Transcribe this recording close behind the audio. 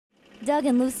Doug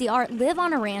and Lucy Art live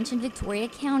on a ranch in Victoria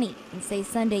County and say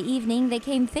Sunday evening they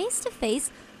came face to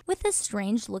face with a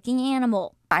strange-looking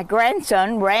animal. My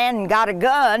grandson ran and got a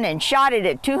gun and shot it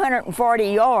at 240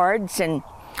 yards, and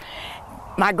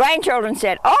my grandchildren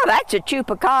said, "Oh, that's a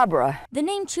chupacabra." The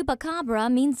name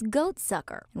Chupacabra means goat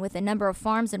sucker. And with a number of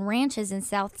farms and ranches in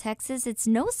South Texas, it's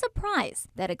no surprise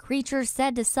that a creature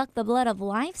said to suck the blood of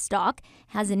livestock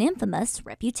has an infamous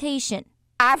reputation.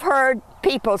 I've heard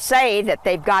people say that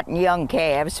they've gotten young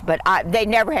calves, but they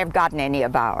never have gotten any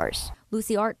of ours.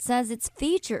 Lucy Art says its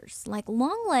features, like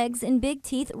long legs and big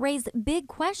teeth, raise big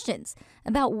questions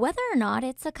about whether or not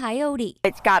it's a coyote.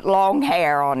 It's got long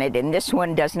hair on it, and this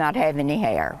one does not have any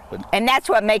hair. And that's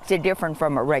what makes it different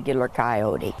from a regular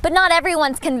coyote. But not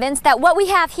everyone's convinced that what we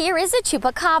have here is a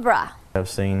chupacabra. I've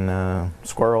seen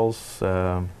squirrels,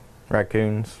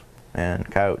 raccoons, and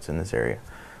coyotes in this area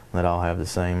that all have the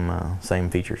same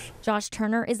features. Josh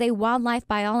Turner is a wildlife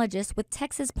biologist with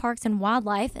Texas Parks and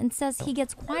Wildlife and says he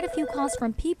gets quite a few calls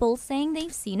from people saying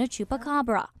they've seen a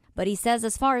chupacabra. But he says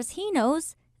as far as he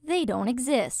knows, they don't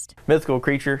exist. Mythical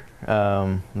creature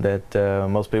that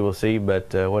most people see,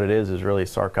 but what it is really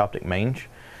sarcoptic mange,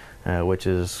 which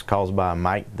is caused by a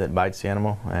mite that bites the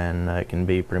animal, and it can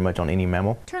be pretty much on any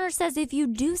mammal. Turner says if you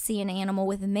do see an animal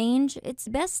with mange, it's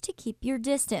best to keep your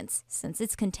distance since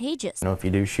it's contagious. If you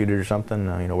do shoot it or something,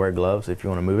 wear gloves if you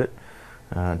want to move it.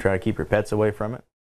 Try to keep your pets away from it.